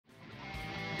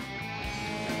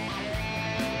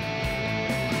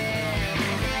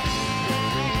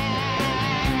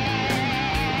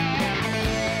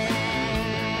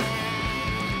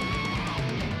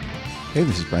Hey,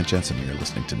 this is Brent Jensen. You're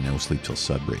listening to No Sleep Till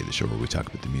Sudbury, the show where we talk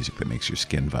about the music that makes your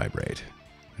skin vibrate.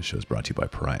 The show is brought to you by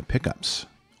Pariah Pickups.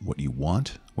 What you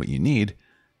want, what you need,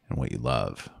 and what you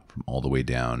love. From all the way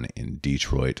down in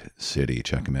Detroit City.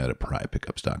 Check them out at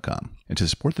pariahpickups.com. And to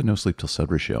support the No Sleep Till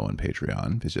Sudbury show on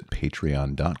Patreon, visit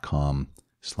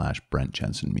patreon.com/Brent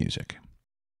Jensen Music.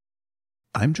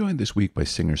 I'm joined this week by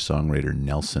singer-songwriter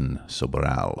Nelson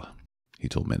Sobral. He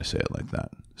told me to say it like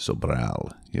that.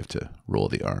 Sobral. You have to roll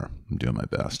the R. I'm doing my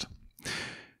best.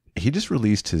 He just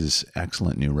released his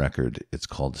excellent new record. It's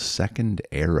called Second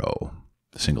Arrow.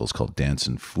 The single is called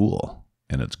Dancin' Fool,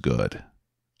 and it's good.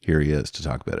 Here he is to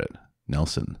talk about it.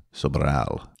 Nelson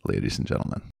Sobral, ladies and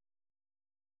gentlemen.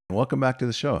 Welcome back to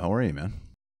the show. How are you, man?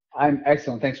 I'm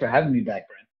excellent. Thanks for having me back,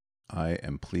 Brent. I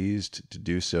am pleased to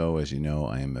do so. As you know,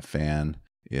 I am a fan.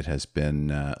 It has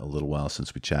been a little while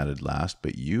since we chatted last,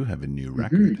 but you have a new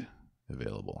record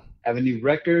available. I have a new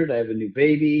record. I have a new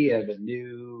baby. I have a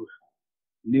new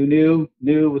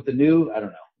with the new. I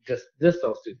don't know. Just those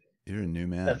two things. You're a new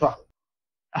man. That's all.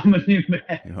 I'm a new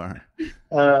man. You are.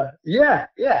 Yeah.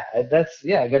 I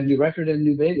got a new record and a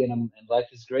new baby, and life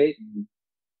is great. And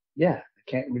yeah, I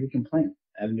can't really complain.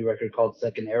 I have a new record called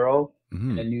Second Arrow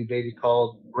and a new baby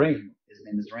called Rain. His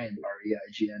name is Rain.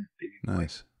 R-E-I-G-N. Baby.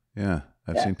 Nice. Yeah,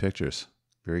 I've seen pictures.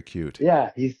 Very cute.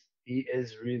 Yeah, he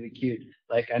is really cute.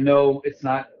 Like, I know it's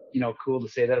not, cool to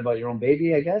say that about your own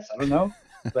baby, I guess. I don't know.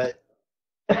 But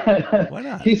why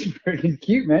not? He's pretty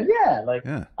cute, man. Yeah,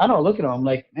 I don't look at him. I'm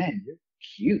like, man, you're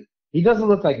cute. He doesn't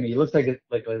look like me. He looks like his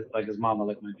mama,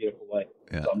 like my beautiful wife.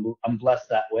 Yeah. So I'm blessed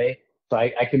that way. So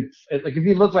I can, like, if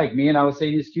he looked like me and I was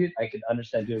saying he's cute, I could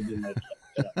understand people being like,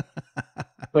 shut up.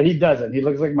 But he doesn't. He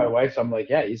looks like my wife, so I'm like,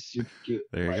 yeah, he's super cute.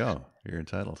 There you go. You're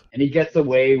entitled. And he gets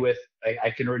away with, I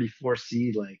can already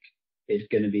foresee, like, it's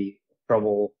going to be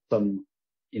trouble. Some,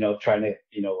 trying to,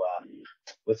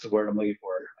 what's the word I'm looking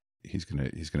for? He's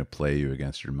gonna play you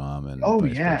against your mom and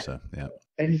vice versa. Yeah.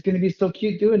 And he's gonna be so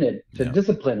cute doing it. To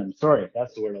discipline him. Sorry,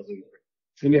 that's the word I was looking for.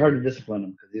 It's gonna be hard to discipline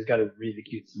him because he's got a really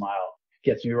cute smile.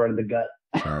 Gets me right in the gut.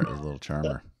 A little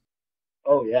charmer.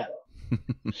 Oh yeah.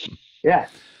 Yeah.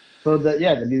 So the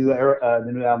new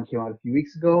album came out a few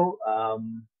weeks ago.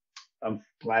 I'm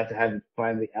glad to have it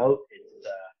finally out. It's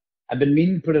I've been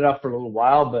meaning to put it up for a little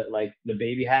while, but like the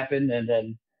baby happened, and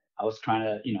then I was trying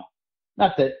to,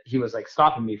 not that he was like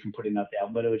stopping me from putting out the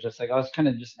album, but it was just like I was kind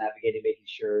of just navigating, making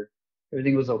sure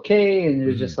everything was okay, and it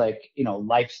was just like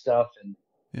life stuff,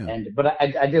 but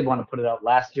I did want to put it out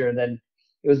last year, and then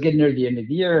it was getting near the end of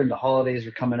the year, and the holidays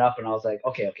were coming up, and I was like,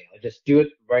 okay, I'll just do it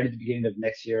right at the beginning of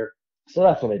next year. So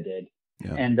that's what I did,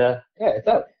 and it's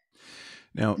out.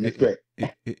 Now it's great.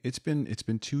 It's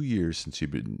been 2 years since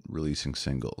you've been releasing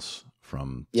singles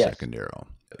from Second Arrow.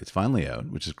 It's finally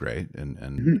out, which is great,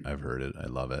 and I've heard it. I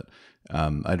love it.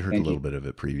 I'd heard a little bit of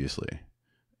it previously,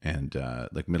 and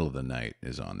like Middle of the Night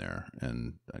is on there,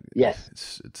 and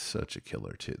it's such a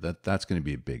killer too. That's going to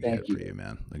be a big hit for you,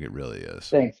 man. Like it really is.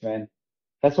 Thanks, man.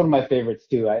 That's one of my favorites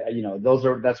too.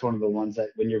 That's one of the ones that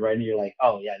when you're writing, you're like,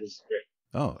 oh yeah, this is great.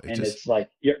 Oh, it's like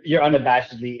you're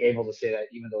unabashedly able to say that,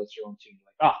 even though it's your own tune.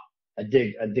 You're like, I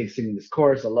dig singing this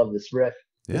chorus. I love this riff.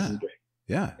 This is great.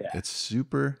 Yeah, it's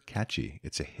super catchy.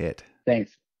 It's a hit.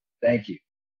 Thanks. Thank you.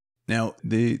 Now,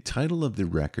 the title of the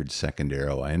record, Second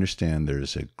Arrow, I understand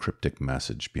there's a cryptic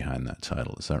message behind that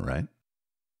title. Is that right?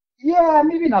 Yeah,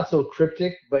 maybe not so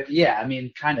cryptic, but yeah, I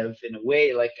mean, kind of in a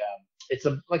way, like it's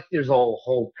there's a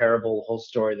whole parable, whole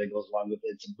story that goes along with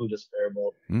it. It's a Buddhist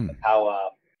parable of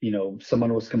how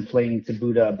someone was complaining to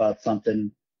Buddha about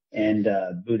something, and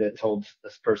Buddha told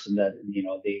this person that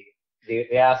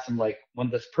they asked him, like, when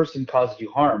this person caused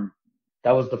you harm,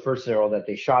 that was the first arrow that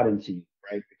they shot into you,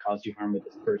 right? It caused you harm with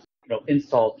this person,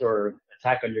 insult or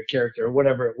attack on your character or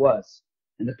whatever it was.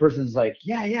 And the person's like,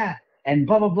 yeah, and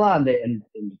blah blah blah, and the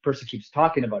person keeps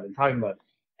talking about it,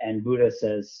 and Buddha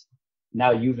says, now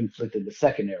you've inflicted the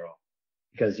second arrow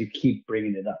because you keep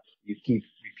bringing it up, you keep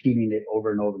repeating it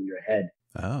over and over in your head.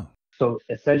 Oh. So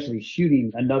essentially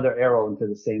shooting another arrow into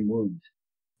the same wound.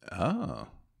 Oh,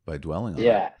 by dwelling on it.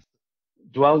 Yeah.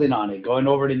 Dwelling on it, going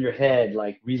over it in your head,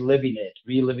 like reliving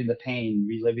the pain,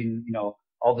 reliving,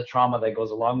 all the trauma that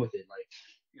goes along with it. Like,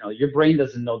 your brain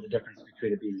doesn't know the difference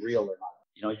between it being real or not.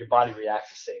 Your body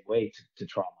reacts the same way to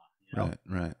trauma.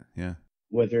 Right. Yeah.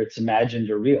 Whether it's imagined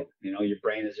or real, your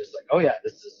brain is just like, oh yeah,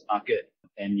 this is not good.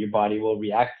 And your body will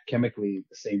react chemically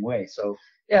the same way. So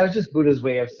yeah, it was just Buddha's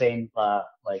way of saying,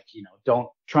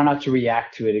 try not to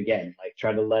react to it again. Like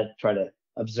try to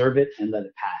observe it and let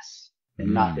it pass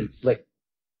and not inflict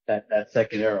that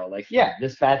second arrow. Like, yeah,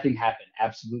 this bad thing happened.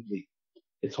 Absolutely.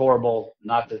 It's horrible,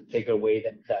 not to take away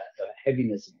the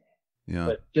heaviness of Yeah.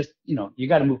 But just, you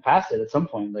got to move past it at some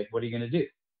point. Like, what are you going to do?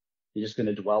 You're just going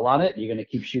to dwell on it. You're going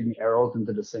to keep shooting arrows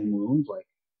into the same wounds. Like,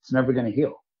 it's never going to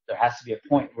heal. There has to be a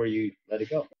point where you let it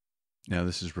go. Now,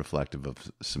 this is reflective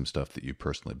of some stuff that you've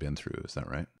personally been through. Is that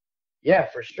right? Yeah,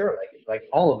 for sure. Like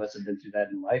all of us have been through that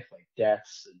in life, like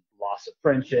deaths and loss of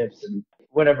friendships and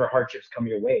whatever hardships come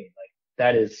your way. Like,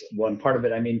 that is one part of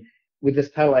it. I mean, with this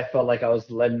title, I felt like I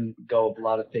was letting go of a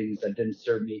lot of things that didn't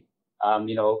serve me.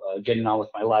 Getting on with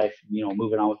my life,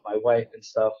 moving on with my wife and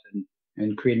stuff,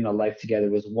 and creating a life together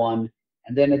was one.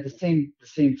 And then at the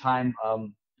same time,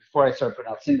 before I started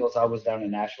putting out singles, I was down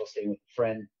in Nashville staying with a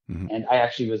friend, and I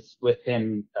actually was with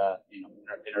him,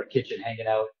 in our kitchen hanging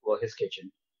out, well, his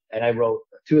kitchen, and I wrote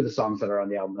two of the songs that are on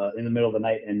the album, In the Middle of the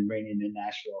Night and Raining in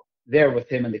Nashville. There with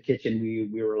him in the kitchen,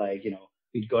 we were like,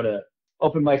 we'd go to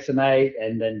open mics at night,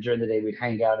 and then during the day we'd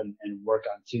hang out and work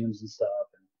on tunes and stuff,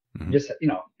 and just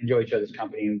enjoy each other's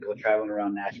company and go traveling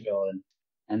around Nashville.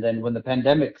 And then when the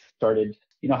pandemic started,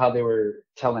 how they were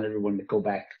telling everyone to go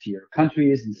back to your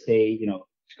countries and stay, to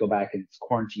go back and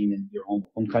quarantine in your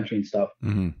home country and stuff.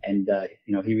 And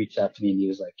he reached out to me and he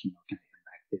was like, can I come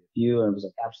back with you? And I was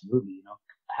like, absolutely.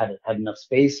 I had enough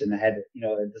space, and I had,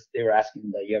 they were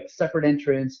asking that you have a separate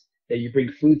entrance, that you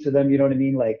bring food to them, you know what I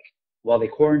mean? Like, while they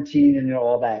quarantine and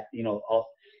all that,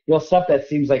 all stuff that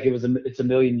seems like it's a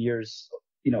million years,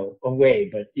 away,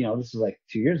 but this was like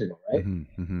 2 years ago, right?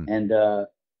 And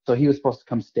so he was supposed to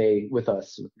come stay with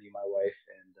us, with me and my wife,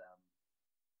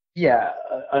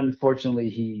 and unfortunately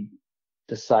he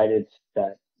decided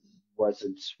that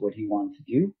wasn't what he wanted to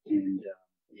do, and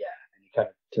he kind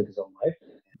of took his own life.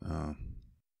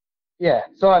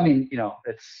 So I mean,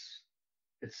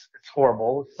 it's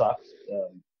horrible, it sucks,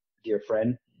 dear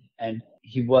friend. And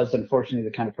he was unfortunately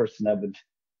the kind of person that would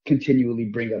continually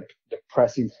bring up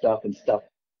depressing stuff and stuff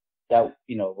that,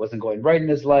 wasn't going right in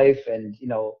his life. And,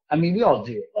 I mean, we all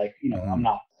do it. Like, I'm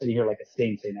not sitting here like a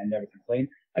saint saying I never complain.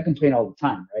 I complain all the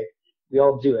time, right? We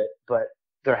all do it. But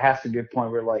there has to be a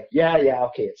point where like,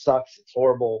 okay, it sucks. It's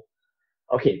horrible.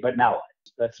 Okay, but now what?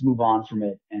 Let's move on from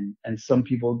it. And some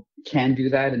people can do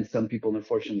that, and some people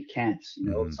unfortunately can't,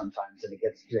 sometimes, and it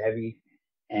gets too heavy.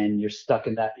 And you're stuck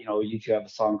in that, you two have a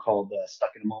song called Stuck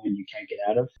in a Moment You Can't Get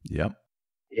Out of. Yep.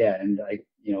 Yeah. And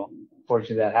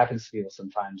unfortunately that happens to people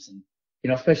sometimes. And,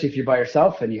 especially if you're by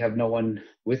yourself and you have no one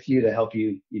with you to help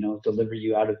you, deliver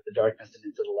you out of the darkness and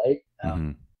into the light,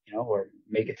 or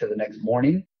make it to the next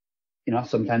morning,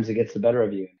 sometimes it gets the better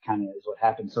of you, kind of is what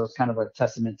happened. So it's kind of a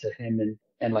testament to him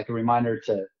and like a reminder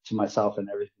to myself and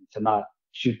everything to not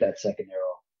shoot that second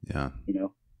arrow. Yeah.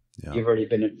 You've already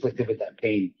been inflicted with that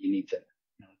pain. You need to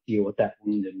deal with that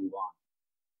wound and move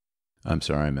on. I'm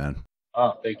sorry, man.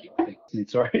 Oh, thank you.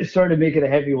 Sorry to make it a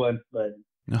heavy one, but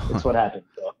that's what happened.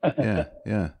 So.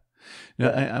 Yeah. Now,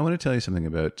 I want to tell you something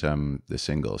about the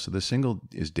single. So the single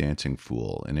is Dancing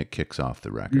Fool, and it kicks off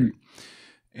the record.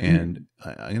 And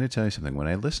I'm going to tell you something. When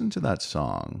I listen to that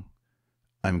song,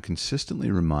 I'm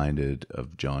consistently reminded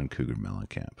of John Cougar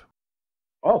Mellencamp.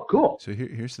 Oh, cool. So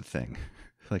here's the thing.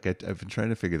 Like, I've been trying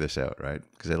to figure this out, right?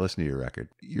 Because I listened to your record.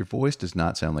 Your voice does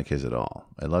not sound like his at all.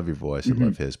 I love your voice. I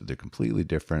love his, but they're completely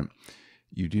different.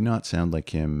 You do not sound like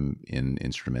him in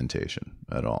instrumentation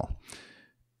at all.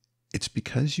 It's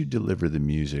because you deliver the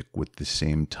music with the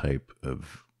same type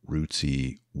of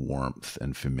rootsy warmth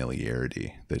and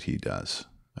familiarity that he does,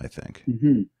 I think.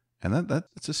 And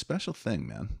that's a special thing,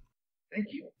 man.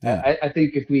 Thank you. Yeah. I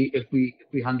think if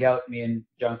we hung out, me and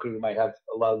John Cougar might have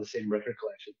a lot of the same record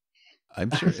collection. I'm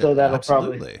sure. So that'll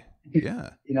absolutely.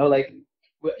 Probably,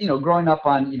 growing up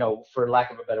on, for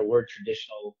lack of a better word,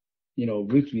 traditional,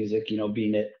 roots music,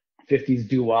 being it 50s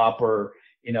doo-wop or,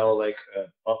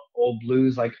 old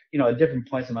blues, like, at different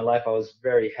points in my life, I was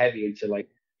very heavy into like,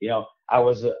 I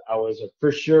was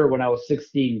for sure when I was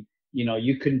 16,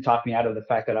 you couldn't talk me out of the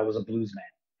fact that I was a blues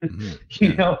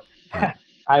man.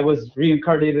 I was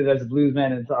reincarnated as a blues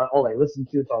man, and it's all I listened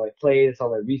to, it's all I played, it's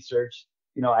all I researched.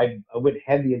 I went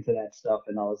heavy into that stuff,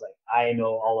 and I was like, I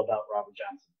know all about Robert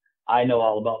Johnson. I know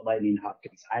all about Lightning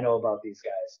Hopkins. I know about these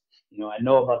guys. I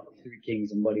know about the Three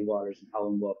Kings and Muddy Waters and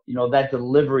Howlin' Wolf. That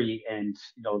delivery and,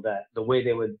 that the way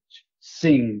they would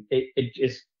sing,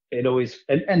 it always,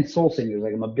 and soul singers,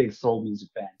 like I'm a big soul music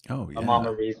fan. Oh, yeah. My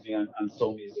mama raised me on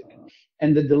soul music.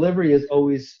 And the delivery is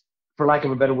always, for lack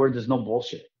of a better word, there's no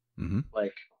bullshit.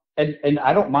 Like, and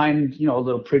I don't mind, a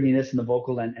little prettiness in the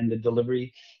vocal and the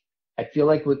delivery. I feel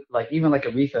like with even like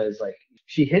Aretha is like,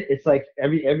 it's like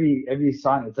every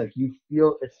song, it's like you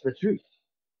feel it's the truth.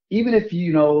 Even if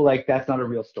like that's not a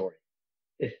real story.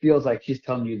 It feels like she's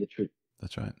telling you the truth.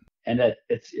 That's right. And that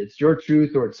it's your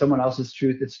truth or it's someone else's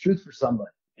truth. It's truth for somebody.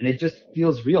 and it just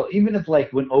feels real. Even if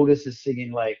like when Otis is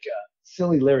singing like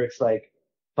silly lyrics like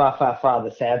 "Fa Fa Fa,"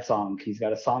 the sad song, he's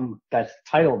got a song that's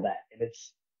titled that, and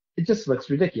it just looks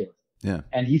ridiculous. Yeah.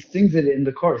 And he sings it in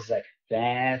the chorus. It's like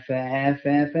fa fa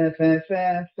fa fa fa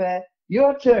fa fa,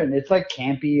 your turn. It's like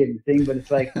campy and thing, but it's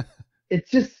like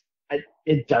it's just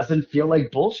it doesn't feel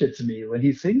like bullshit to me when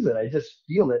he sings it. I just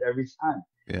feel it every time.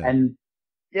 Yeah. And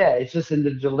yeah, it's just in the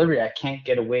delivery. I can't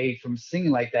get away from singing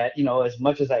like that. You know, as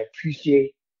much as I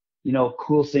appreciate, you know,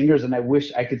 cool singers, and I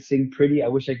wish I could sing pretty. I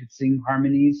wish I could sing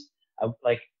harmonies.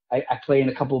 I play in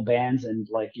a couple of bands, and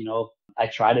like, you know, I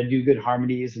try to do good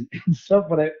harmonies and stuff,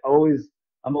 but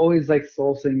I'm always like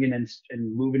soul singing and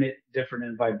moving it different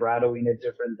and vibratoing it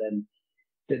different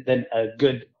than a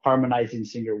good harmonizing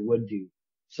singer would do.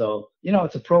 So, you know,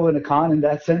 it's a pro and a con in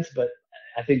that sense, but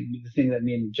I think the thing that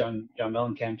me and John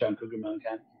Cougar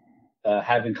Mellencamp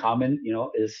have in common, you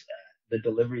know, is the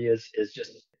delivery is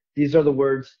just, these are the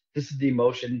words, this is the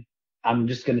emotion. I'm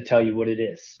just going to tell you what it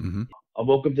is. Mm-hmm. I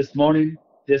woke up this morning,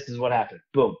 this is what happened.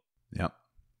 Boom. Yeah.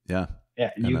 Yeah. Yeah.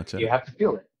 And you it. have to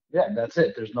feel it. Yeah, that's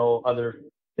it. There's no other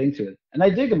thing to it. And I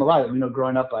dig him a lot. You know,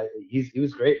 growing up, he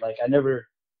was great. Like I never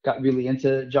got really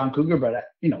into John Cougar, but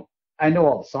you know, I know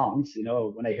all the songs. You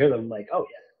know, when I hear them, I'm like, oh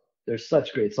yeah, there's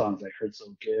such great songs like "Hurt So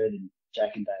Good" and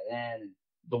 "Jack and Diane" and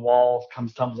 "The Wall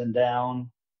Comes Tumbling Down."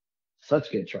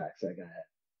 Such good tracks that guy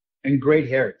had, and great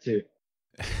hair too.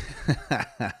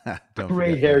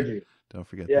 Great hair, dude. Don't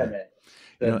forget yeah, that.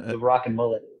 man. The rock and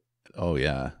mullet. Oh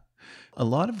yeah. A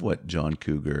lot of what John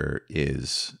Cougar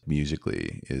is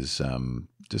musically is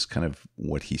just kind of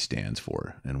what he stands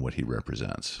for and what he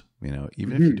represents. You know,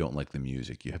 even if you don't like the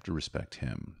music, you have to respect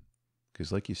him.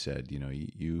 Because like you said, you know,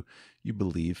 you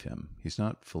believe him. He's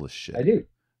not full of shit. I do.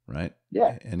 Right?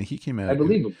 Yeah. And he came out. I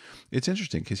believe him. It's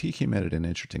interesting because he came out at an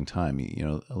interesting time. You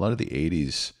know, a lot of the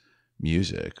 80s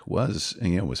music was,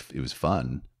 and, you know, it was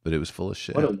fun, but it was full of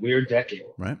shit. What a weird decade.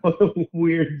 Right? What a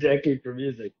weird decade for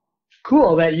music.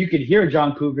 Cool that you could hear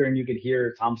John Cougar and you could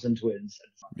hear Thompson Twins.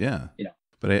 Yeah. You know.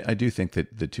 But I do think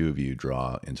that the two of you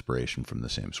draw inspiration from the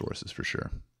same sources for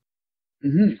sure.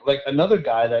 Mm-hmm. Like another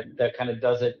guy that kind of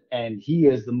does it, and he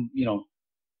is the you know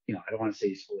I don't want to say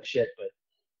he's full of shit, but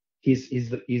he's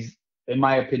in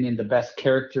my opinion the best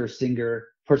character singer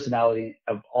personality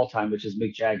of all time, which is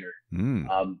Mick Jagger.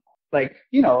 Like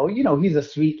you know he's a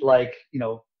sweet, like, you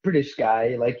know, British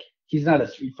guy, like he's not a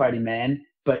street fighting man,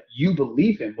 but you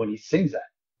believe him when he sings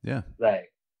that. Yeah.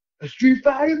 Like a street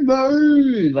fighting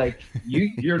man, like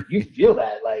you feel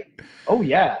that, like, oh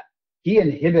yeah, he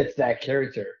inhibits that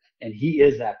character. And he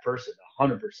is that person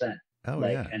 100%. Oh,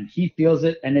 like, yeah. And he feels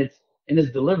it, and it's in his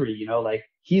delivery, you know, like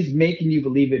he's making you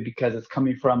believe it because it's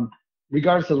coming from,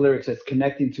 regardless of the lyrics, it's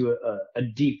connecting to a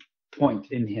deep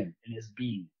point in him, in his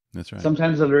being. That's right.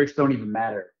 Sometimes the lyrics don't even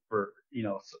matter for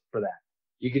that.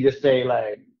 You can just say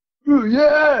like, "Ooh,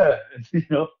 yeah," you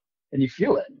know, and you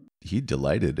feel it. He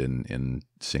delighted in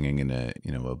singing in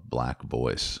a black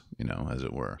voice, you know, as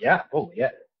it were. Yeah. Oh, yeah.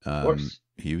 Of course.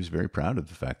 He was very proud of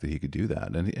the fact that he could do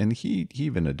that, and he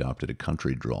even adopted a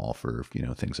country drawl for, you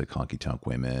know, things like "Honky Tonk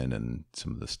Women" and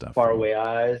some of the stuff. Faraway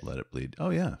Eyes. Let It Bleed. Oh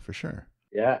yeah, for sure.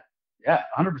 Yeah,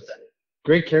 100%.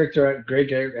 Great character,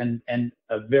 and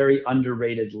a very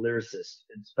underrated lyricist,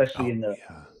 especially in the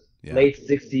late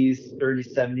 '60s, early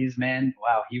 '70s. Man,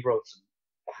 wow, he wrote some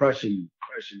crushing.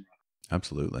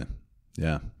 Absolutely,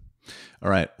 yeah. All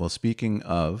right. Well, speaking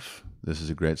of, this is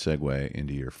a great segue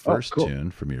into your first tune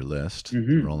from your list,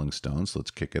 Rolling Stones. Let's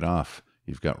kick it off.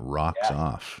 You've got Rocks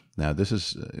Off. Now, this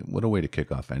is, what a way to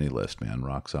kick off any list, man.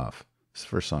 Rocks Off. It's the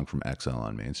first song from Exile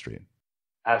on Main Street.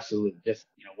 Absolutely. Just,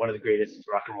 you know, one of the greatest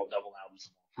rock and roll double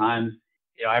albums of all time.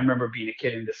 You know, I remember being a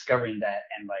kid and discovering that,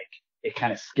 and like, it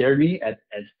kind of scared me at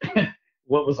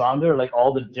what was on there, like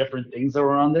all the different things that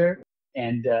were on there,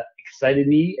 and excited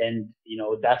me. And, you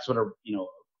know, that's what a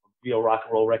real rock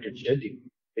and roll record should do.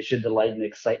 It should delight and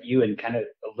excite you, and kind of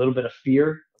a little bit of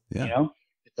fear. You know,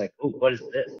 it's like, oh, what is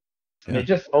this? And it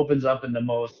just opens up in the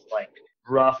most like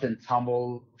rough and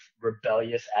tumble,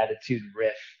 rebellious attitude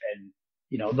riff, and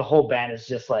you know, the whole band is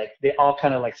just like, they all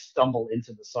kind of like stumble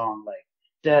into the song, like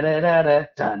da da da da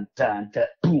dun dun da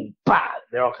boom ba.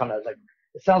 They're all kind of like,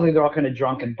 it sounds like they're all kind of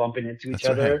drunk and bumping into each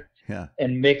other. Right. Yeah.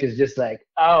 And Mick is just like,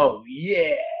 oh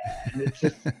yeah. And it's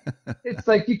just, it's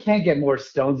like, you can't get more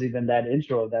Stonesy than that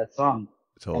intro of that song.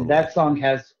 Totally. And that song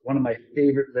has one of my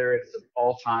favorite lyrics of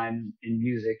all time in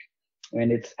music.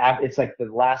 And it's like the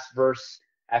last verse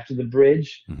after the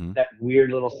bridge, that weird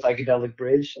little psychedelic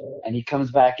bridge. And he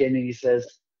comes back in and he says,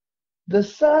 "The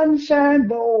sunshine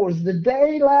pours the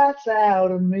daylights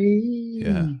out of me."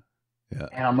 Yeah. Yeah.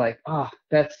 And I'm like, oh,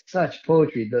 that's such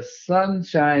poetry. The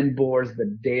sunshine bores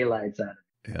the daylights out of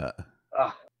it. Yeah.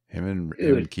 Oh, Him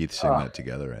dude. and Keith sing Oh, that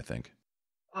together, I think.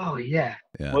 oh yeah.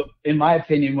 Yeah. Well, in my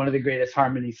opinion, one of the greatest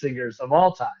harmony singers of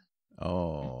all time,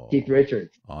 Keith Oh,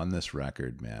 Richards. on this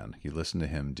record, man, you listen to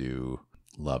him do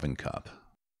Loving Cup.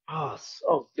 Oh,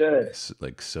 so good. It's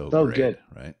like so So great, good.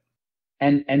 right?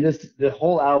 And the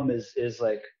whole album is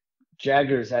like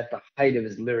Jagger's at the height of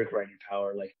his lyric writing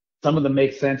power. Like some of them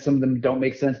make sense, some of them don't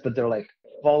make sense, but they're like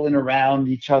falling around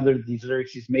each other. These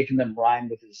lyrics, he's making them rhyme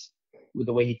with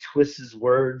the way he twists his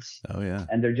words, Oh yeah.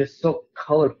 and they're just so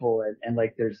colorful and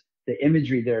like there's the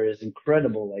imagery there is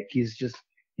incredible. Like he's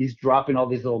dropping all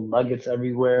these little nuggets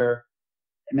everywhere.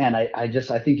 Man, I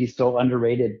think he's so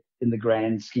underrated in the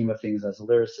grand scheme of things as a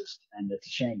lyricist, and it's a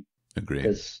shame Agree.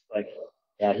 because like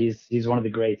yeah, he's one of the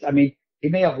greats. I mean, he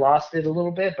may have lost it a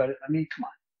little bit, but I mean, come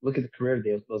on, look at the career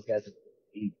those guys have.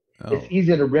 It's Oh,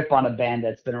 easy to rip on a band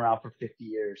that's been around for 50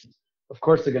 years. Of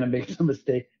course, they're gonna make some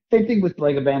mistake. Same thing with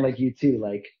like a band like U2.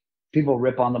 Like people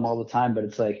rip on them all the time, but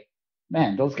it's like,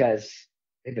 man, those guys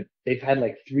they've had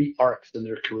like 3 arcs in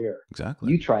their career.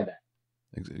 exactly. You try that.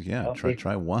 Yeah, You know,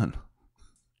 try one.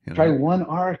 try one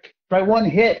arc, try one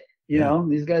hit. You Yeah. know,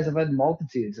 these guys have had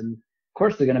multitudes, and of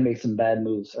course they're gonna make some bad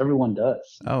moves. Everyone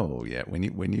does. Oh yeah.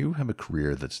 When you have a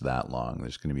career that's that long,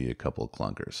 there's going to be a couple of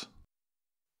clunkers.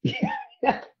 Yeah,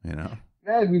 yeah, You know.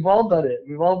 yeah. We've all done it.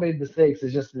 We've all made mistakes.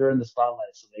 It's just they're in the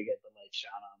spotlight, so they get the light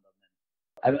shone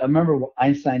on them. I remember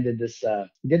Einstein did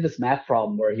this math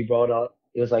problem where he wrote out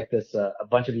it was like this a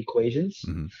bunch of equations,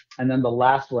 Mm-hmm. and then the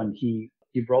last one he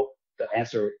wrote the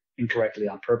answer incorrectly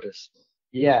on purpose.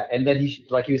 Yeah, and then he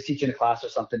was teaching a class or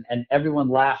something, and everyone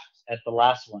laughed at the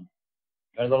last one.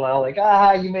 Or they're all like,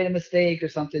 you made a mistake or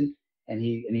something. And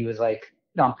he was like,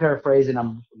 no, I'm paraphrasing.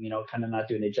 I'm, kind of not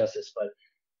doing it justice, but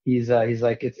he's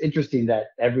like, it's interesting that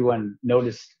everyone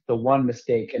noticed the one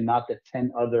mistake and not the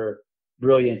 10 other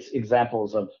brilliant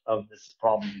examples of this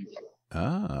problem.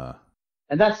 Ah.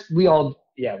 And we all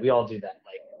do that.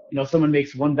 Like, someone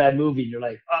makes one bad movie and you're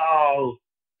like, oh,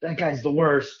 that guy's the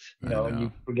worst, I know. and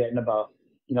you forgetting about,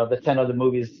 the 10 other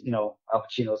movies, Al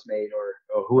Pacino's made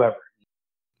or whoever.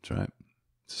 That's right.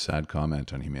 It's a sad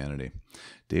comment on humanity.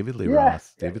 David Lee Yeah.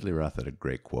 Roth. David Lee Roth had a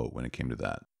great quote when it came to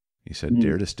that. He said,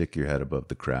 "Dare to stick your head above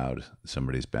the crowd.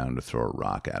 Somebody's bound to throw a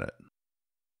rock at it."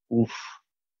 Oof.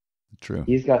 True.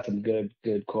 He's got some good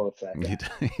quotes. That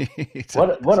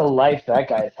guy. What a life that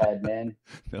guy's had, man.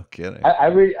 No kidding. I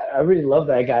really love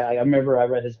that guy. I remember I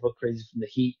read his book Crazy from the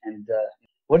Heat, and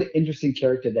what an interesting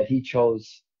character that he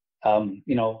chose.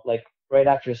 Like right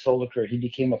after his solo career, he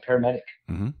became a paramedic.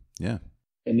 Mm-hmm. Yeah.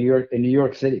 In New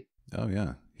York City. Oh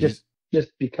yeah. Just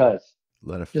because.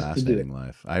 Led a fascinating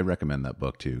life. I recommend that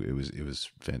book too. It was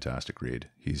fantastic read.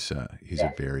 He's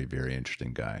a very, very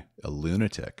interesting guy. A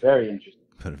lunatic. Very interesting.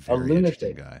 But a very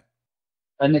interesting guy.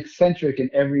 An eccentric in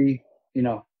every,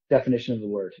 definition of the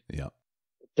word. Yeah.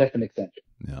 Definitely eccentric.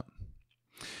 Yeah.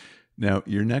 Now,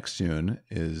 your next tune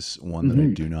is one that I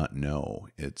do not know.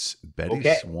 It's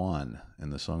Bettye Swann,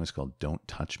 and the song is called "Don't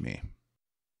Touch Me."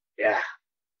 Yeah.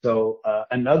 So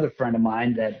another friend of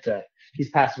mine that he's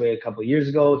passed away a couple of years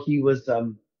ago. He was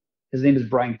his name is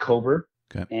Brian Cover,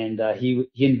 and he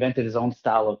invented his own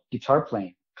style of guitar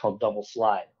playing called double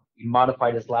slide. He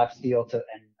modified his lap steel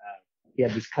and he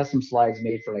had these custom slides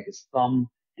made for like his thumb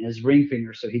and his ring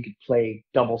finger so he could play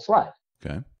double slide.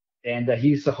 Okay. And he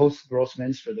used to host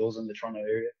Grossman's for those in the Toronto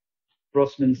area.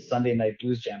 Grossman's Sunday Night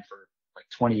Blues Jam for like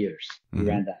 20 years. He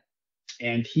ran that.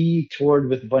 And he toured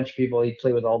with a bunch of people. He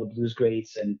played with all the blues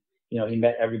greats and, he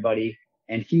met everybody.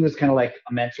 And he was kind of like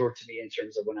a mentor to me in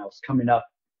terms of when I was coming up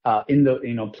in the,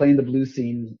 playing the blues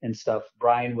scene and stuff.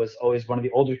 Brian was always one of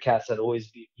the older cats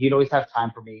he'd always have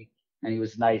time for me, and he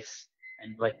was nice.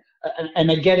 And like,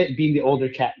 and I get it being the older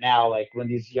cat now, like when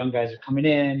these young guys are coming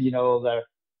in,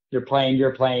 they're playing,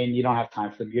 you're playing, you don't have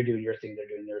time for them. You're doing your thing, they're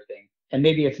doing their thing. And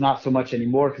maybe it's not so much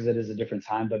anymore because it is a different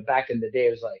time. But back in the day,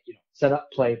 it was like, set up,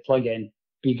 play, plug in,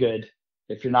 be good.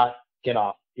 If you're not, get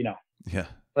off, Yeah.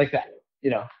 like that,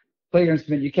 play your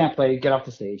instrument. You can't play, get off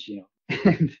the stage,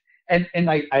 and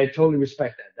I totally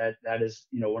respect that. That is,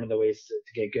 one of the ways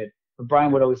to get good. But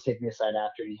Brian would always take me aside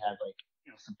after, and he had like,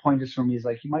 some pointers for me. He's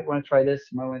like, you might want to try this,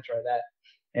 you might want to try that.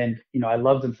 And, I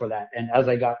loved him for that. And as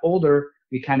I got older,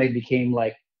 we kind of became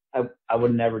like, I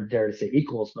would never dare to say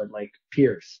equals, but like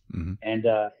peers. Mm-hmm. And,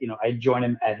 I joined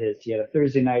him he had a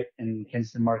Thursday night in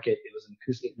Kingston Market. It was an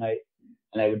acoustic night.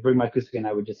 And I would bring my acoustic and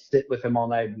I would just sit with him all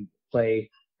night and play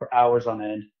for hours on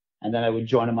end. And then I would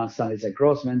join him on Sundays at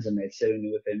Grossman's and I'd sit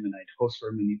with him and I'd host for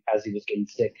him as he was getting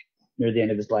sick near the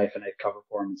end of his life, and I'd cover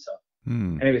for him and stuff.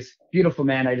 Anyways, beautiful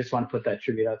man. I just want to put that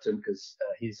tribute out to him because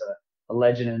he's a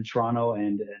legend in Toronto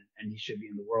and he should be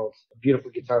in the world. A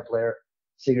beautiful guitar player,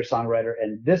 singer songwriter.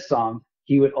 And this song,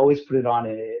 he would always put it on,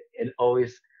 and it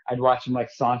always, I'd watch him like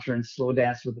saunter and slow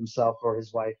dance with himself or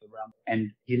his wife around,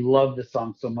 and he loved the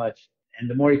song so much. And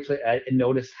the more he played, I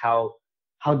noticed how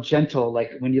gentle.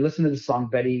 Like when you listen to the song,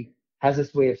 Bettye has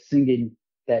this way of singing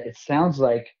that it sounds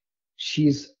like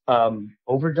she's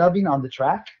overdubbing on the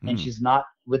track, and she's not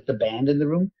with the band in the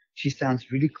room. She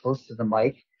sounds really close to the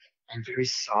mic and very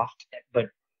soft. But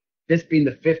this being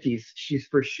the 50s, she's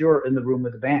for sure in the room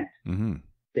with the band.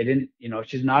 They didn't,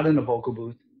 she's not in a vocal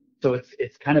booth. So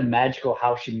it's kind of magical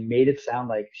how she made it sound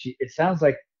like it sounds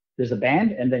like there's a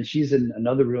band and then she's in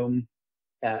another room,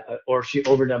 or she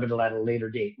overdubbed it at a later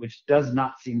date, which does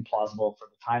not seem plausible for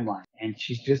the timeline. And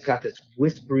she's just got this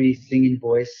whispery singing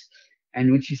voice.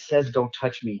 And when she says, "Don't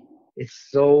touch me," it's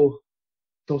so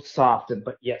soft,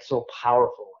 but yet so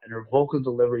powerful. And her vocal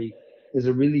delivery is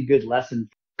a really good lesson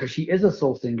because she is a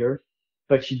soul singer,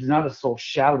 but she's not a soul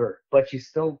shouter, but she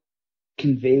still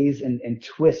conveys and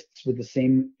twists with the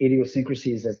same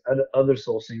idiosyncrasies as other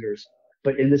soul singers,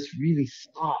 but in this really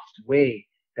soft way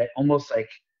that almost like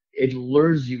it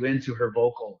lures you into her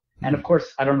vocal. And of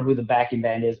course, I don't know who the backing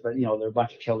band is, but they're a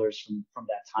bunch of killers from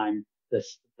that time,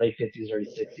 this late 50s, early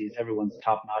 60s. Everyone's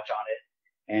top notch on it.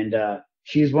 And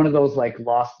she's one of those like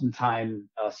lost in time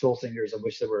soul singers, of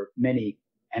which there were many.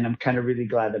 And I'm kind of really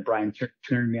glad that Brian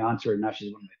turned me on to her. Now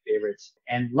she's one of my favorites.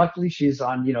 And luckily she's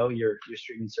on, your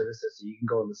streaming services, so you can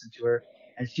go and listen to her.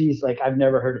 And she's like, I've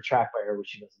never heard a track by her where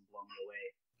she doesn't blow me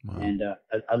away. Wow.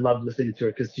 And I love listening to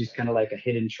her because she's kind of like a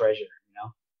hidden treasure,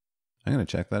 I'm going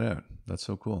to check that out. That's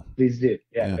so cool. Please do.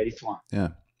 Yeah. Bettye Swann. Yeah.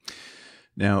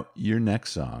 Now, your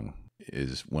next song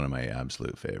is one of my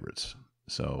absolute favorites.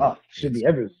 So should be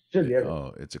everyone.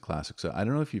 Oh, it's a classic. So I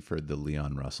don't know if you've heard the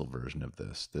Leon Russell version of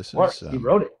this. This is he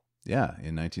wrote it. Yeah,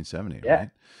 in 1970. Yeah. Right.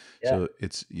 Yeah. So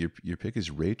it's your pick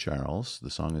is Ray Charles. The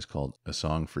song is called "A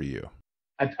Song for You."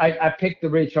 I picked the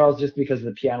Ray Charles just because of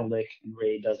the piano lick, and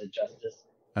Ray does it justice.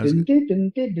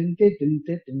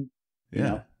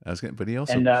 Yeah, but he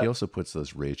also puts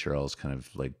those Ray Charles kind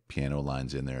of like piano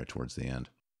lines in there towards the end.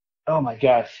 Oh my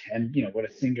gosh! And what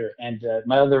a singer! And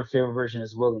my other favorite version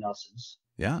is Willie Nelson's.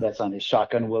 Yeah, that's on his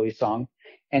Shotgun Willie song.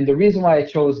 And the reason why I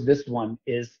chose this one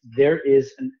is there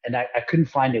is, and I couldn't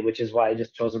find it, which is why I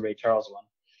just chose the Ray Charles one.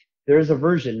 There is a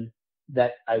version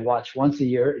that I watch once a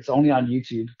year. It's only on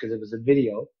YouTube because it was a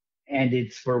video, and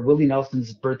it's for Willie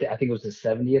Nelson's birthday. I think it was his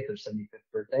 70th or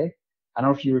 75th birthday. I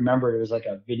don't know if you remember, it was like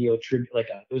a video tribute,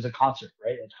 it was a concert,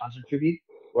 right? A concert tribute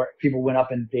where people went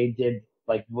up and they did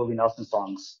like Willie Nelson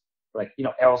songs, like,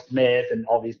 Aerosmith and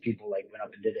all these people like went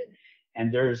up and did it.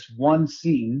 And there's one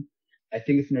scene, I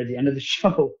think it's near the end of the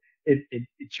show. It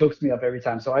chokes me up every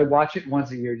time. So I watch it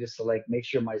once a year just to like make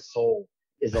sure my soul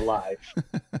is alive,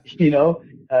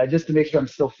 just to make sure I'm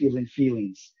still feeling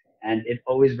feelings. And it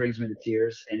always brings me to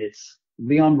tears. And it's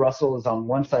Leon Russell is on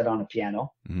one side on a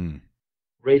piano.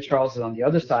 Ray Charles is on the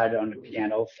other side on the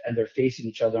piano, and they're facing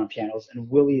each other on pianos, and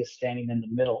Willie is standing in the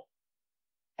middle,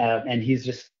 and he's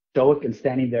just stoic and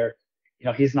standing there.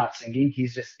 He's not singing.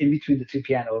 He's just in between the two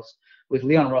pianos with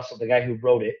Leon Russell, the guy who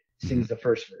wrote it, sings the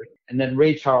first verse, and then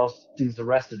Ray Charles sings the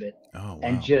rest of it,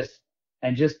 and just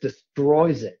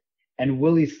destroys it. And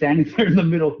Willie's standing there in the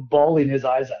middle, bawling his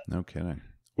eyes out. No kidding.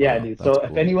 Yeah, dude. So cool.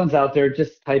 If anyone's out there,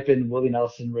 just type in Willie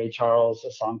Nelson, Ray Charles,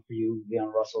 A Song for You,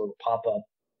 Leon Russell, it'll pop up.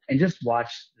 And just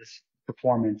watch this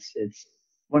performance. It's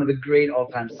one of the great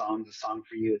all-time songs, A Song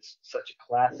for You. It's such a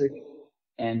classic.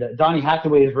 And Donny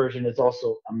Hathaway's version is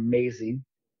also amazing.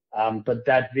 But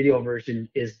that video version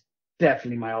is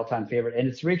definitely my all-time favorite. And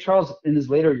it's Ray Charles in his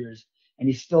later years, and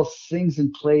he still sings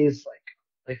and plays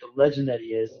like the legend that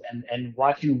he is. And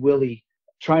watching Willie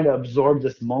trying to absorb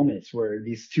this moment where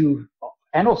these two,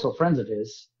 and also friends of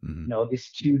his,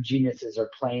 these two geniuses are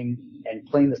playing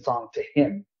the song to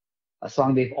him. A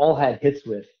song they've all had hits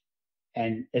with,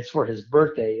 and it's for his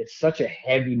birthday. It's such a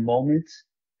heavy moment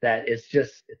that it's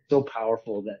so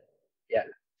powerful that,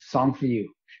 Song for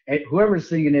You. And whoever's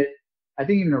singing it, I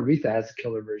think even Aretha has a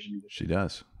killer version of it. She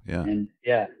does, yeah. And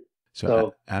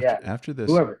So after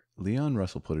this, whoever. Leon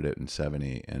Russell put it out in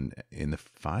 70, and in the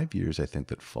 5 years I think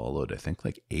that followed, I think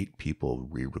like 8 people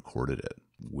re-recorded it.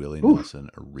 Willie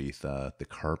Nelson, Aretha, the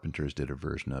Carpenters did a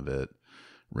version of it.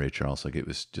 Ray Charles, like it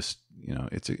was just,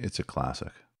 it's a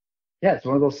classic. Yeah, it's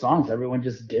one of those songs. Everyone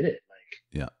just did it.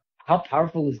 How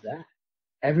powerful is that?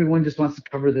 Everyone just wants to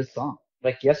cover this song.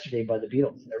 Like Yesterday by the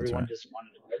Beatles. Everyone just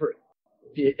wanted to cover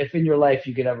it. If in your life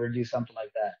you could ever do something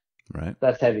like that, right?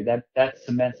 That's heavy. That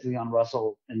cements Leon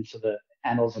Russell into the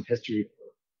annals of history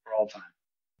for all time.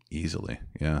 Easily.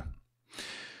 Yeah.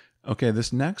 Okay.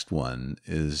 This next one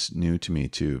is new to me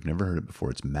too. I've never heard it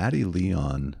before. It's Mattie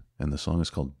Leon, and the song is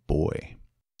called Boy.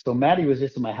 So Mattie was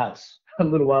just in my house a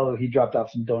little while ago. He dropped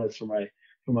off some donuts for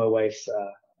my wife's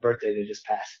birthday that just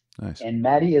passed. Nice. And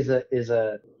Mattie is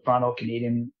a Toronto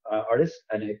Canadian artist,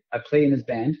 and I play in his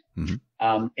band.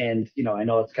 Mm-hmm. And I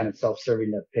know it's kind of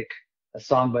self-serving to pick a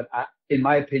song, but in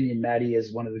my opinion, Mattie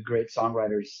is one of the great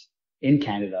songwriters in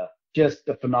Canada. Just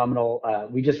a phenomenal.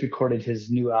 We just recorded his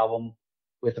new album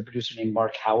with a producer named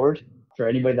Mark Howard. For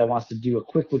anybody that wants to do a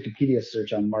quick Wikipedia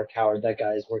search on Mark Howard, that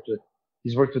guy has worked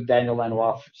with Daniel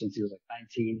Lanois since he was like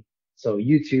 19. So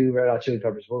U2, Red Hot Chili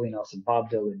Peppers, Willie Nelson,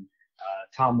 Bob Dylan,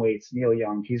 Tom Waits, Neil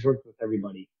Young. He's worked with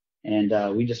everybody.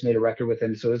 And we just made a record with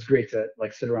him. So it was great to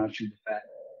like sit around, chew the fat,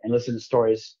 and listen to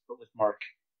stories with Mark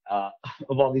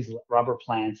of all these Robert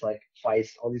Plants, like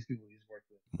Feist, all these people he's worked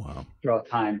with throughout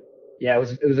time. Yeah, it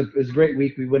was a great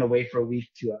week. We went away for a week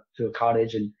to a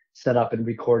cottage and set up and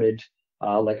recorded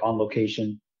like on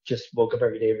location. Just woke up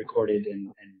every day, recorded,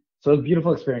 and so it was a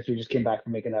beautiful experience. We just came back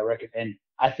from making that record, and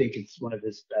I think it's one of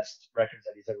his best records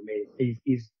that he's ever made.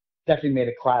 He's definitely made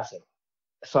a classic.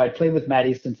 So I played with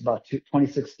Mattie since about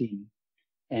 2016,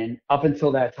 and up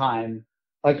until that time,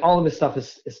 like all of his stuff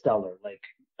is stellar, like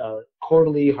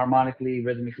chordally, harmonically,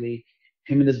 rhythmically.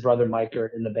 Him and his brother Mike are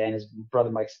in the band. His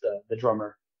brother Mike's the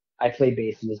drummer. I play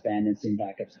bass in his band and sing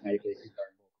backups, and Mattie plays guitar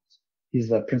and vocals. He's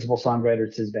the principal songwriter.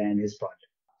 It's his band, his project.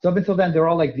 So up until then, they're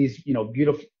all like these,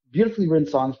 beautifully written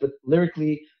songs, but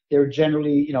lyrically, they're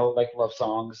generally, like love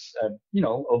songs,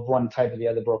 of one type or the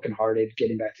other, brokenhearted,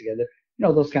 getting back together,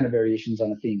 those kind of variations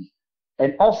on a theme,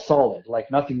 and all solid, like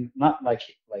nothing, not like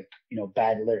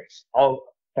bad lyrics, all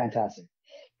fantastic.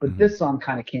 But this song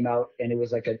kind of came out, and it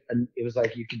was like it was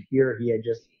like you could hear he had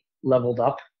just leveled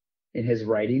up in his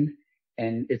writing,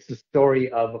 and it's the story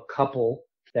of a couple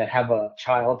that have a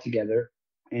child together,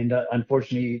 and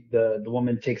unfortunately, the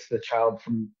woman takes the child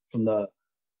from the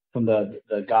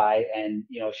guy, and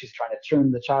she's trying to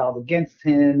turn the child against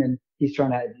him, and he's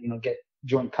trying to get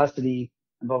joint custody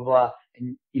and blah blah.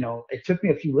 And it took me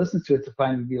a few listens to it to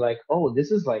finally be like, oh,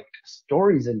 this is like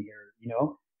stories in here,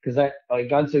 because I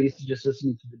got so used to just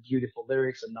listening to the beautiful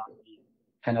lyrics and not really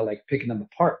kind of like picking them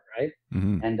apart, right?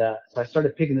 Mm-hmm. And so I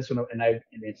started picking this one up, and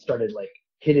it started like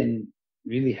hitting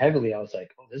really heavily. I was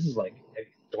like, oh, this is like a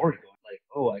heavy story going. Like,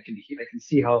 oh, I can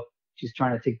see how she's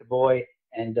trying to take the boy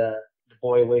and the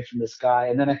boy away from this guy.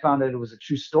 And then I found out it was a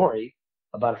true story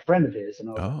about a friend of his, and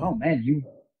I was like, oh man,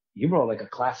 you wrote like a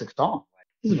classic song.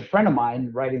 This is a friend of mine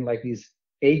writing like these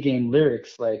A-game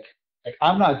lyrics. Like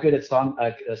I'm not good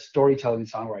at storytelling,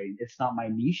 songwriting. It's not my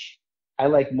niche. I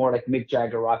like more like Mick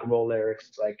Jagger rock and roll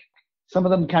lyrics. Like some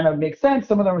of them kind of make sense.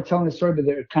 Some of them are telling a story, but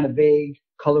they're kind of vague,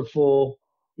 colorful,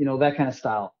 that kind of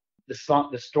style.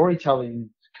 The storytelling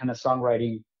kind of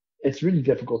songwriting, it's really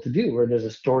difficult to do, where there's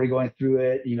a story going through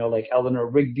it, like Eleanor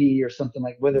Rigby or something,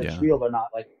 like whether it's real or not,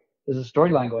 like there's a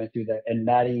storyline going through that. And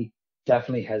Mattie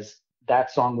definitely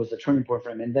that song was the turning point for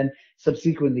him. And then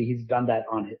subsequently, he's done that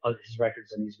on his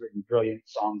records, and he's written brilliant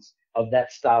songs of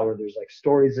that style where there's like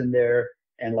stories in there,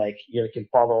 and like you can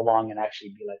follow along and actually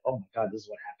be like, oh my God, this is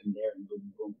what happened there, and boom,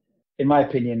 boom, boom. In my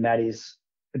opinion, Mattie's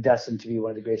destined to be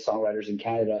one of the great songwriters in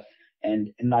Canada.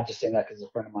 And not just saying that because he's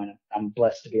a friend of mine. I'm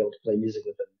blessed to be able to play music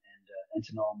with him and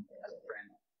to know him as a friend.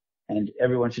 And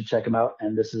everyone should check him out.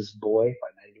 And this is Boy by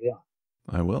Mattie Leon.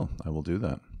 I will do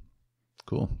that.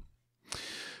 Cool.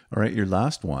 All right, your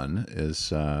last one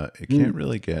is, it can't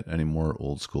really get any more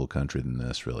old school country than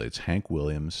this, really. It's Hank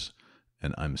Williams,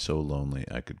 and I'm So Lonely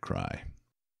I Could Cry.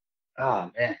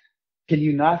 Oh, man. Can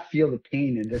you not feel the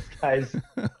pain in this guy's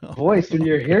voice when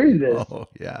you're hearing this? Oh,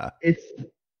 yeah. It's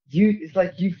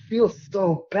like you feel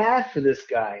so bad for this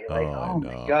guy. Like, oh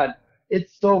my God.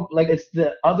 It's so, like, it's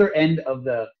the other end of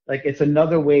it's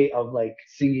another way of, like,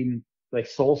 singing, like,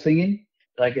 soul singing.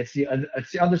 Like, it's the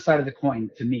other side of the coin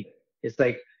to me. It's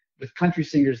like, with country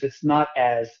singers, it's not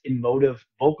as emotive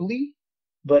vocally,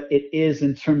 but it is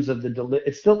in terms of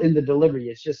it's still in the delivery.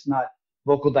 It's just not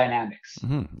vocal dynamics.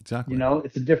 Mm-hmm, exactly.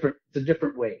 It's a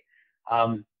different way.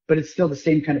 But it's still the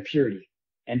same kind of purity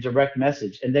and direct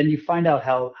message. And then you find out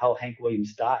how Hank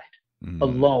Williams died,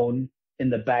 alone in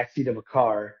the backseat of a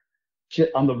car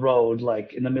on the road,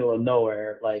 like in the middle of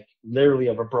nowhere, like literally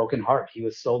of a broken heart. He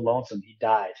was so lonesome. He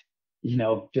died,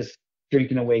 just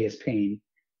drinking away his pain.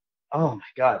 Oh my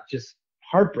God, just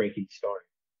heartbreaking story.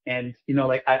 And,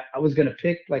 like I was going to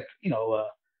pick like,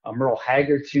 a Merle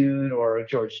Haggard tune or a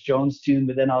George Jones tune.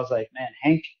 But then I was like, man,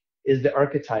 Hank is the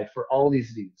archetype for all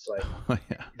these dudes. Like,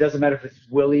 It doesn't matter if it's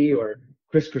Willie or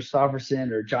Chris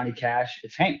Christopherson or Johnny Cash.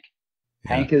 It's Hank.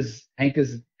 Yeah. Hank is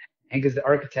the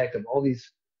architect of all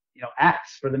these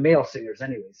acts for the male singers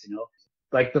anyways,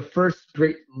 like the first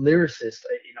great lyricist,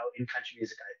 in country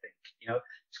music, I think,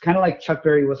 it's kind of like Chuck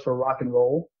Berry was for rock and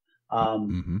roll.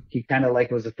 He kind of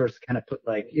like was the first to kind of put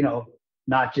like,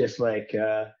 not just like,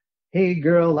 hey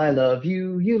girl, I love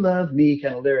you, you love me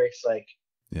kind of lyrics, like,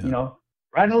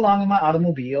 riding along in my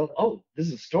automobile. Oh, this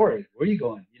is a story. Where are you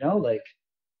going? Like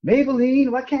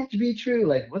Maybelline, why can't you be true?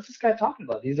 Like, what's this guy talking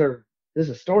about? This is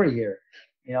a story here.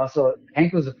 So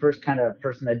Hank was the first kind of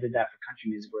person that did that for country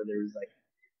music, where there was like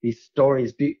these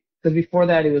stories. Because before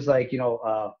that, it was like,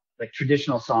 like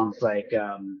traditional songs, like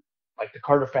the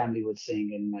Carter family would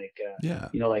sing, and like,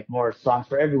 like more songs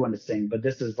for everyone to sing. But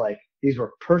this is like, these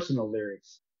were personal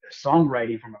lyrics,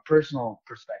 songwriting from a personal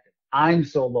perspective. I'm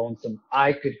so lonesome,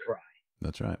 I could cry.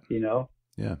 That's right.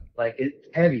 Yeah. Like it's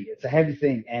heavy. It's a heavy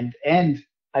thing. And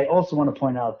I also want to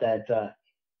point out that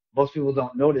most people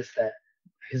don't notice that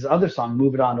his other song,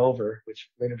 Move It On Over, which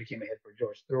later became a hit for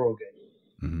George Thorogood,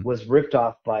 was ripped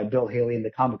off by Bill Haley in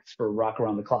the comics for Rock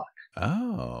Around the Clock.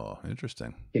 Oh,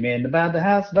 interesting. Came in about the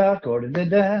house about quarter to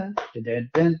da,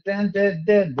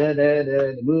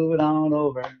 move it on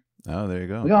over. Oh, there you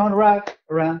go. We're gonna rock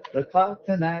around the clock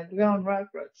tonight. We're gonna rock.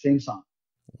 Same song.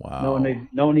 Wow.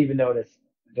 No one even noticed.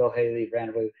 Bill Haley ran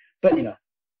away. But,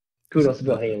 kudos to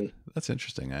Bill Haley. That's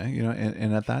interesting, eh?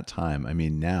 And at that time, I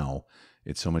mean, now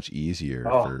it's so much easier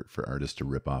for artists to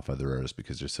rip off other artists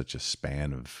because there's such a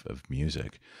span of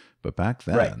music. But back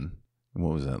then,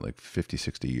 what was that, like 50,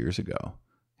 60 years ago?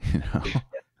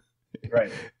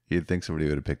 Right. You'd think somebody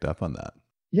would have picked up on that.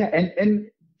 Yeah,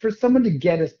 and for someone to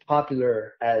get as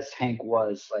popular as Hank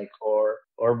was, like, or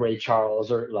Ray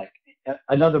Charles, or like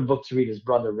another book to read is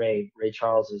Brother Ray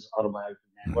Charles's autobiography.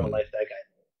 Man, what a life that guy.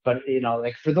 But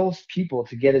like for those people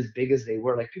to get as big as they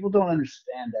were, like people don't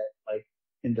understand that, like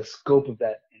in the scope of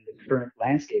that in the current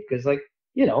landscape, because like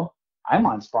I'm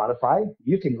on Spotify.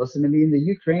 You can listen to me in the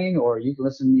Ukraine, or you can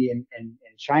listen to me in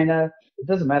China. It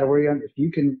doesn't matter where you're. If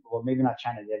you can, well, maybe not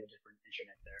China. They have a different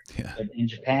internet there. Yeah. But in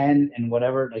Japan and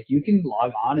whatever, like you can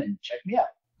log on and check me out.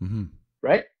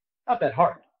 Right? Not that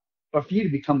hard. But for you to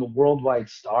become a worldwide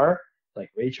star, like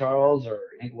Ray Charles or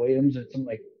Hank Williams or something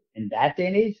like in that day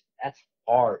and age, that's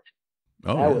hard.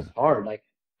 That was hard. Like,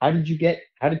 how did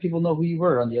people know who you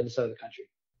were on the other side of the country?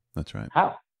 That's right.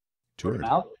 How? Toured.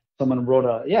 Someone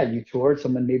wrote you toured.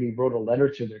 Someone maybe wrote a letter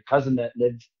to their cousin that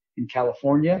lived in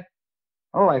California.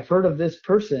 Oh, I've heard of this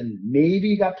person. Maybe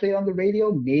you got played on the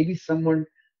radio. Maybe someone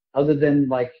other than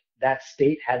like that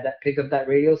state had that pick up that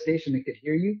radio station and could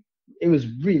hear you. It was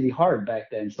really hard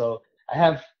back then. So I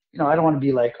have, I don't want to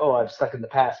be like, oh, I'm stuck in the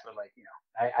past, but like,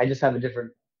 I just have a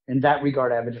different, in that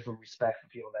regard, I have a different respect for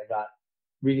people that got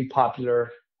really popular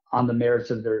on the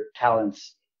merits of their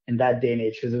talents in that day and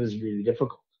age, because it was really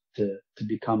difficult to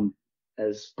become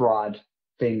as broad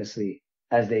famously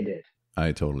as they did.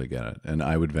 I totally get it. And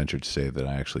I would venture to say that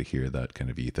I actually hear that kind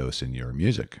of ethos in your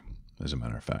music, as a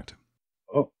matter of fact.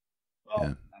 Oh, well,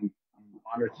 yeah. I'm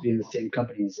honored to be in the same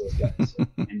company as those guys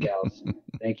and gals.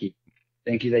 Thank you.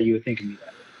 Thank you that you would think of me that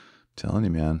way. Telling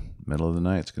you, man, middle of the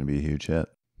night, it's going to be a huge hit.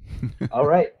 All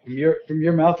right. From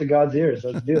your mouth to God's ears.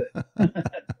 Let's do it.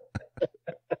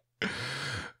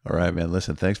 All right, man.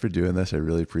 Listen, thanks for doing this. I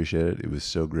really appreciate it. It was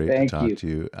so great to talk to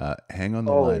you. Hang on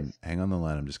the line. Hang on the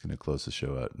line. I'm just going to close the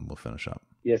show out and we'll finish up.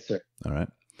 Yes, sir. All right.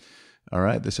 All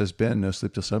right. This has been No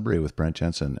Sleep Till Sudbury with Brent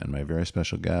Jensen and my very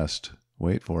special guest.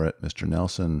 Wait for it, Mr.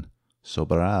 Nelson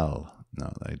Sobral.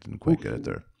 No, I didn't quite get it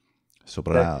there.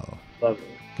 Sobral. Love it.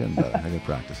 Getting better. I can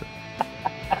practice it.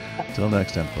 Till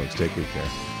next time, folks. Take good care.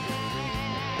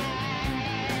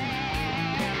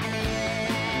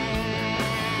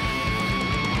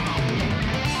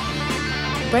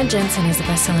 Brent Jensen is the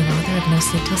best-selling author of No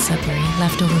Sleep Till Sudbury,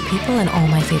 Leftover People, and All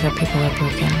My Favorite People Are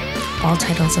Broken. All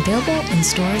titles available in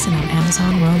stores and on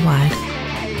Amazon worldwide.